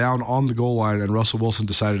ball down on the goal line and Russell Wilson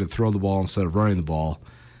decided to throw the ball instead of running the ball.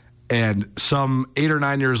 And some 8 or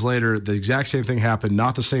 9 years later, the exact same thing happened.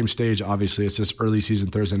 Not the same stage, obviously. It's just early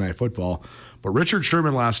season Thursday Night Football. But Richard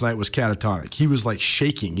Sherman last night was catatonic. He was like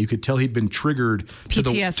shaking. You could tell he'd been triggered to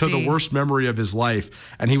the worst memory of his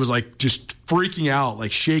life. And he was like just freaking out,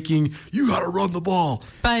 like shaking. You got to run the ball.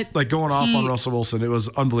 But like going off on Russell Wilson. It was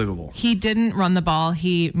unbelievable. He didn't run the ball.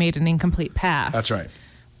 He made an incomplete pass. That's right.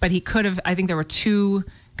 But he could have, I think there were 2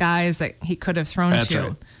 guys that he could have thrown That's to.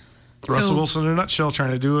 Right. Russell Wilson, in a nutshell, trying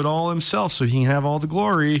to do it all himself so he can have all the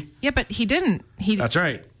glory. Yeah, but he didn't. That's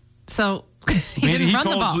right. So he didn't run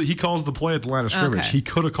the ball. He calls the play at the line of scrimmage. Okay. He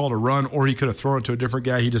could have called a run, or he could have thrown it to a different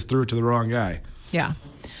guy. He just threw it to the wrong guy. Yeah.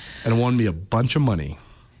 And won me a bunch of money.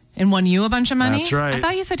 And won you a bunch of money? That's right. I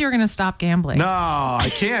thought you said you were going to stop gambling. No, I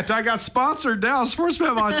can't. I got sponsored now.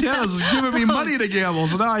 Sportsbet Montana is giving me money to gamble,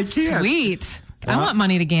 so now I can't. Sweet. I want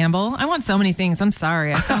money to gamble. I want so many things. I'm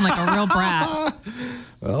sorry. I sound like a real brat.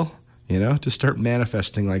 Well, just start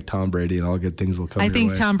manifesting like Tom Brady and all good things will come I your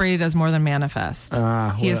think way. Tom Brady does more than manifest.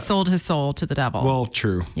 He has sold his soul to the devil. Well,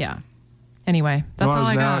 true. Yeah. Anyway, that's all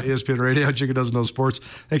I got. ESPN Radio, Chicken Doesn't Know Sports.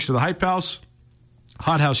 Thanks to the Hype House,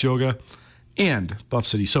 Hot House Yoga, and Buff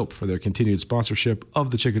City Soap for their continued sponsorship of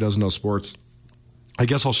the Chicken Doesn't Know Sports. I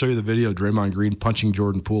guess I'll show you the video of Draymond Green punching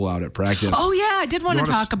Jordan Poole out at practice. Oh, yeah. I did want to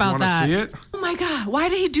talk about that. You want to see it? Oh, my God. Why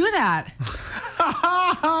did he do that?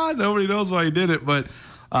 Nobody knows why he did it, but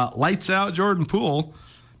lights out Jordan Poole.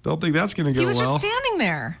 Don't think that's going to go well. He was just standing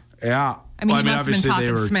there. Yeah. I mean, he must have been talking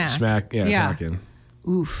they were smack. Talking.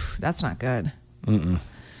 Oof, that's not good.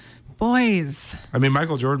 Boys. I mean,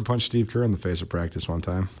 Michael Jordan punched Steve Kerr in the face at practice one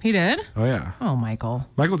time. He did? Oh, yeah. Oh, Michael.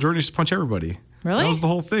 Michael Jordan used to punch everybody. Really? That was the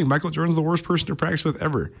whole thing. Michael Jordan's the worst person to practice with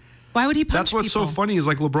ever. Why would he punch That's what's people? so funny is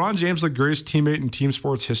like LeBron James, the greatest teammate in team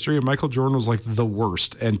sports history, and Michael Jordan was like the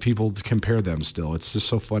worst, and people compare them still. It's just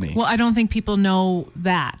so funny. Well, I don't think people know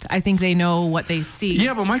that. I think they know what they see.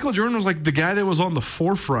 Yeah, but Michael Jordan was like the guy that was on the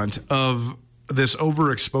forefront of this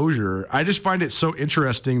overexposure. I just find it so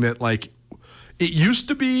interesting that like it used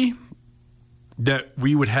to be that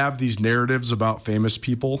we would have these narratives about famous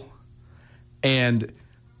people, and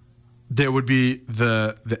there would be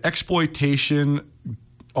the exploitation,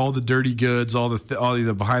 all the dirty goods, all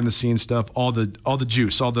the behind the scenes stuff, all the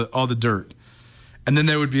juice, all the dirt, and then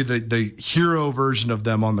there would be the hero version of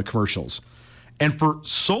them on the commercials. And for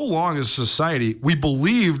so long as a society, we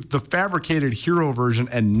believed the fabricated hero version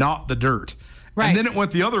and not the dirt. Right. And then it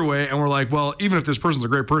went the other way, and we're like, well, even if this person's a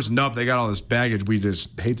great person, nope, they got all this baggage. We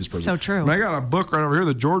just hate this person. So true. And I got a book right over here,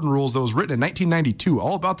 The Jordan Rules, that was written in 1992,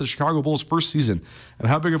 all about the Chicago Bulls' first season and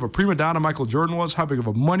how big of a prima donna Michael Jordan was, how big of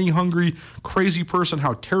a money-hungry, crazy person,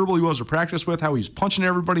 how terrible he was to practice with, how he's punching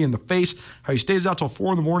everybody in the face, how he stays out till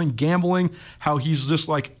 4 a.m. gambling, how he's just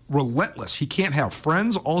like relentless. He can't have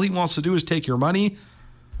friends. All he wants to do is take your money.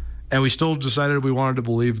 And we still decided we wanted to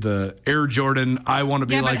believe the Air Jordan, I want to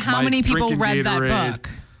be like Mike, how many people drinking read Gatorade. that book?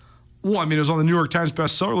 Well, I mean, it was on the New York Times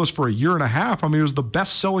bestseller list for a year and a half. I mean, it was the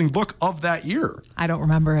best-selling book of that year. I don't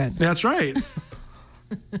remember it. That's right.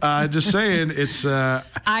 Just saying, it's.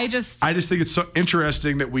 I just think it's so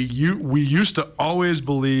interesting that we used to always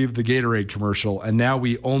believe the Gatorade commercial, and now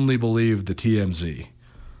we only believe the TMZ.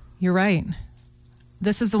 You're right.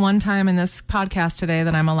 This is the one time in this podcast today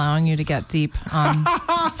that I'm allowing you to get deep on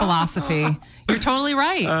philosophy. You're totally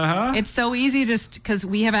right. Uh-huh. It's so easy just because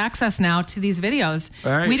we have access now to these videos.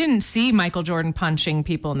 Right. We didn't see Michael Jordan punching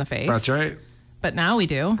people in the face. That's right. But now we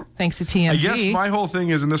do, thanks to TMZ. I guess my whole thing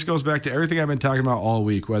is, and this goes back to everything I've been talking about all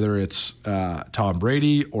week, whether it's Tom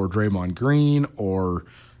Brady or Draymond Green or,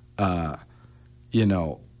 Kanye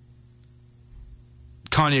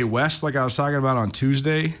West, like I was talking about on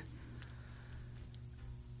Tuesday.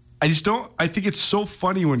 I think it's so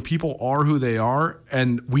funny when people are who they are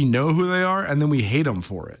and we know who they are and then we hate them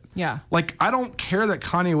for it. Yeah. Like, I don't care that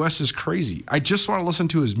Kanye West is crazy. I just want to listen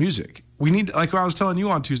to his music. We need, like I was telling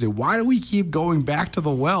you on Tuesday, why do we keep going back to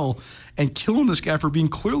the well and killing this guy for being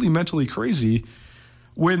clearly mentally crazy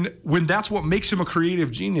when that's what makes him a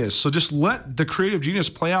creative genius? So just let the creative genius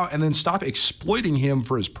play out and then stop exploiting him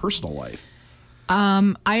for his personal life.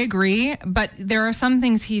 I agree, but there are some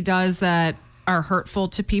things he does that are hurtful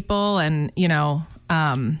to people, and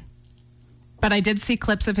but I did see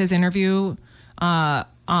clips of his interview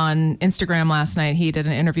on Instagram last night. He did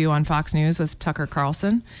an interview on Fox News with Tucker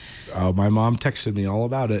Carlson. Oh, my mom texted me all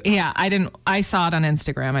about it. Yeah, I saw it on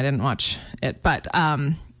Instagram. I didn't watch it, but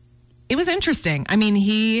it was interesting. I mean,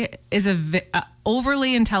 he is a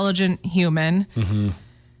overly intelligent human. Mm-hmm.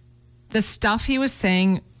 The stuff he was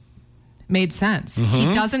saying made sense. Mm-hmm.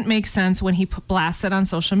 He doesn't make sense when he blasts it on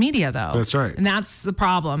social media, though. That's right. And that's the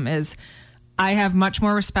problem is I have much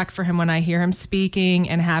more respect for him when I hear him speaking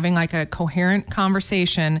and having like a coherent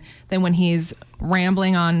conversation than when he's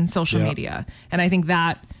rambling on social media. And I think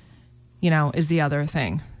that, is the other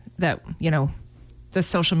thing that, the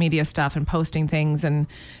social media stuff and posting things and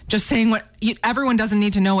just saying everyone doesn't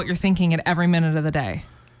need to know what you're thinking at every minute of the day.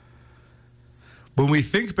 When we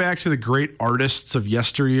think back to the great artists of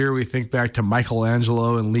yesteryear, we think back to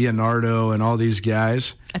Michelangelo and Leonardo and all these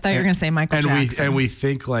guys. I thought you were going to say Michael Jackson. We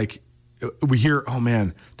think we hear, oh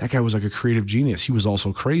man, that guy was like a creative genius. He was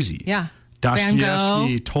also crazy. Yeah.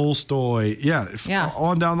 Dostoevsky, Tolstoy,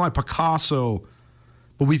 on down the line, Picasso.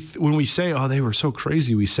 But when we say, oh, they were so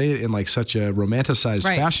crazy, we say it in like such a romanticized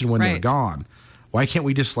fashion when they're gone. Why can't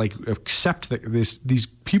we just like accept that these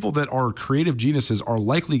people that are creative geniuses are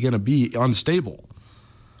likely going to be unstable?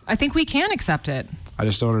 I think we can accept it. I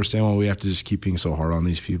just don't understand why we have to just keep being so hard on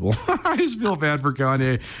these people. I just feel bad for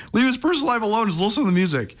Kanye. Leave his personal life alone. Just listen to the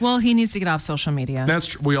music. Well, he needs to get off social media. That's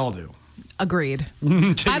true. We all do. Agreed.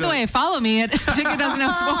 By the way, follow me at Chica Doesn't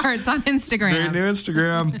Know Sports on Instagram. Great new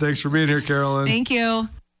Instagram. Thanks for being here, Carolyn. Thank you.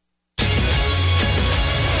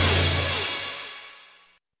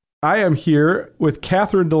 I am here with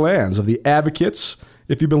Catherine DeLands of the Advocates.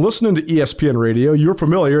 If you've been listening to ESPN Radio, you're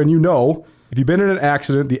familiar and you know if you've been in an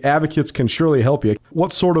accident, the Advocates can surely help you.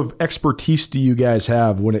 What sort of expertise do you guys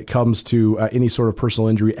have when it comes to any sort of personal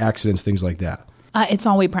injury, accidents, things like that? It's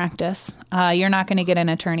all we practice. You're not going to get an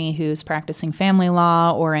attorney who's practicing family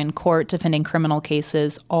law or in court defending criminal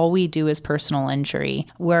cases. All we do is personal injury.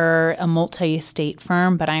 We're a multi-state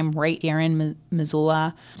firm, but I'm right here in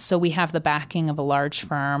Missoula. So we have the backing of a large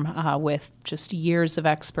firm with just years of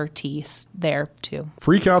expertise there, too.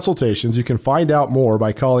 Free consultations. You can find out more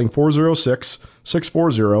by calling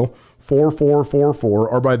 406-640-4444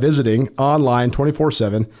 or by visiting online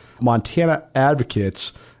 24/7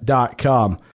 MontanaAdvocates.com.